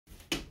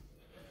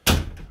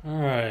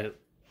Alright,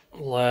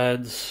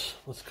 lads,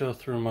 let's go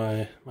through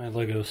my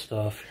Lego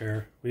stuff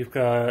here. We've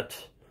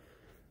got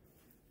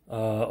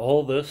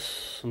all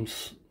this,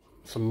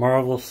 some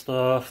Marvel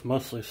stuff,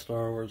 mostly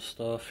Star Wars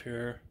stuff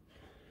here.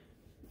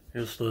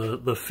 Here's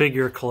the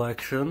figure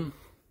collection.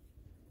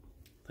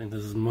 I think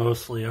this is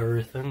mostly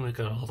everything. We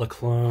got all the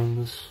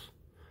clones.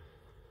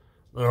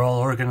 They're all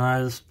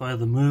organized by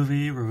the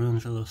movie.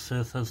 Revenge of the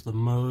Sith has the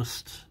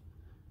most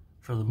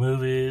for the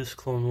movies,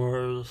 Clone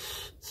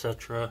Wars,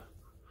 etc.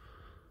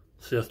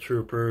 Sith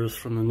Troopers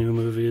from the new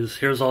movies.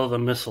 Here's all the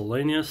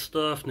miscellaneous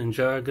stuff.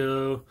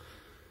 Ninjago.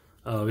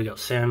 We got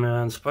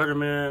Sandman,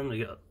 Spider-Man.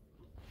 We got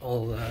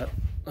all of that.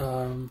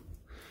 Then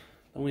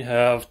we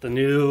have the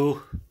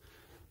new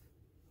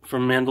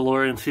from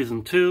Mandalorian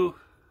Season 2.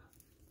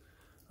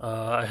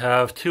 I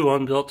have 2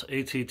 unbuilt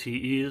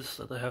ATTEs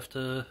that I have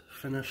to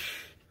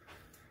finish.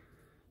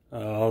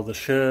 All the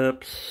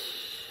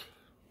ships.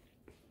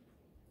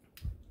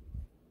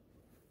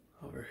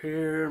 Over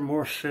here,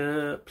 more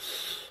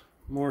ships.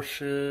 More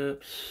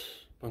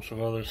ships, bunch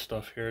of other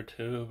stuff here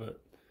too,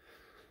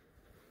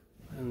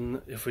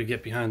 and if we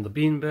get behind the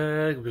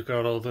beanbag, we've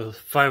got all the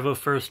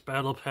 501st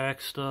Battle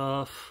Pack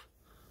stuff,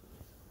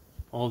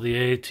 all the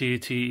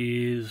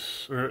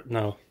ATTEs, or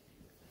no,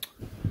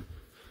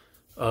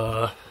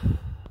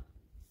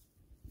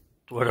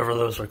 whatever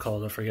those are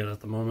called, I forget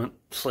at the moment.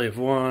 Slave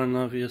 1,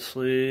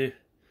 obviously,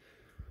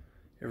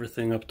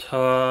 everything up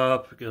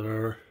top. We got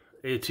our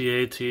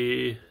AT-AT,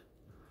 we've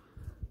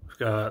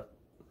got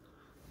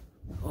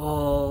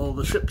all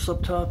the ships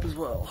up top as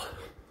well.